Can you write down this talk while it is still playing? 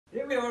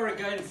we are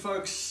again,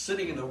 folks,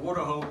 sitting in the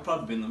Waterhole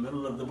pub in the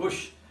middle of the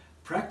bush,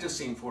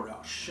 practicing for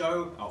our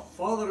show, our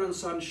father and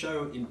son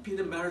show in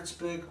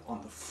Pietermaritzburg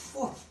on the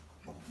 4th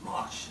of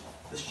March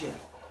this year.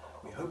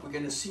 We hope we're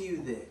going to see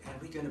you there,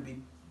 and we're going to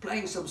be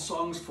playing some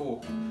songs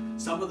for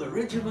some of the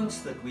regiments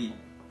that we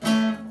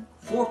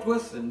fought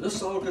with. And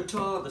this old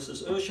guitar, this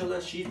is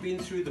Ursula, she's been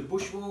through the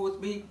Bush War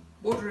with me,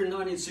 bought her in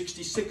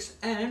 1966,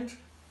 and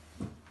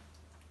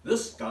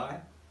this guy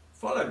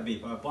followed me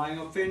by buying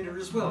a Fender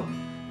as well.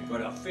 We've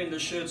got our Fender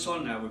shirts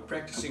on now, we're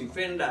practicing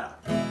Fender,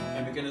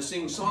 and we're going to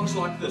sing songs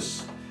like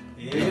this.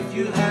 If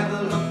you have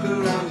a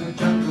look around the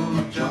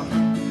jungle jump,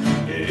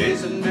 it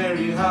isn't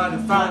very hard to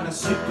find a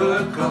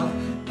supercar.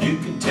 You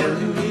can tell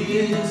who he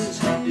is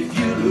if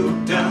you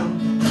look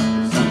down.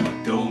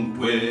 Don't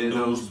wear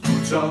those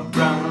boots are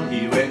brown.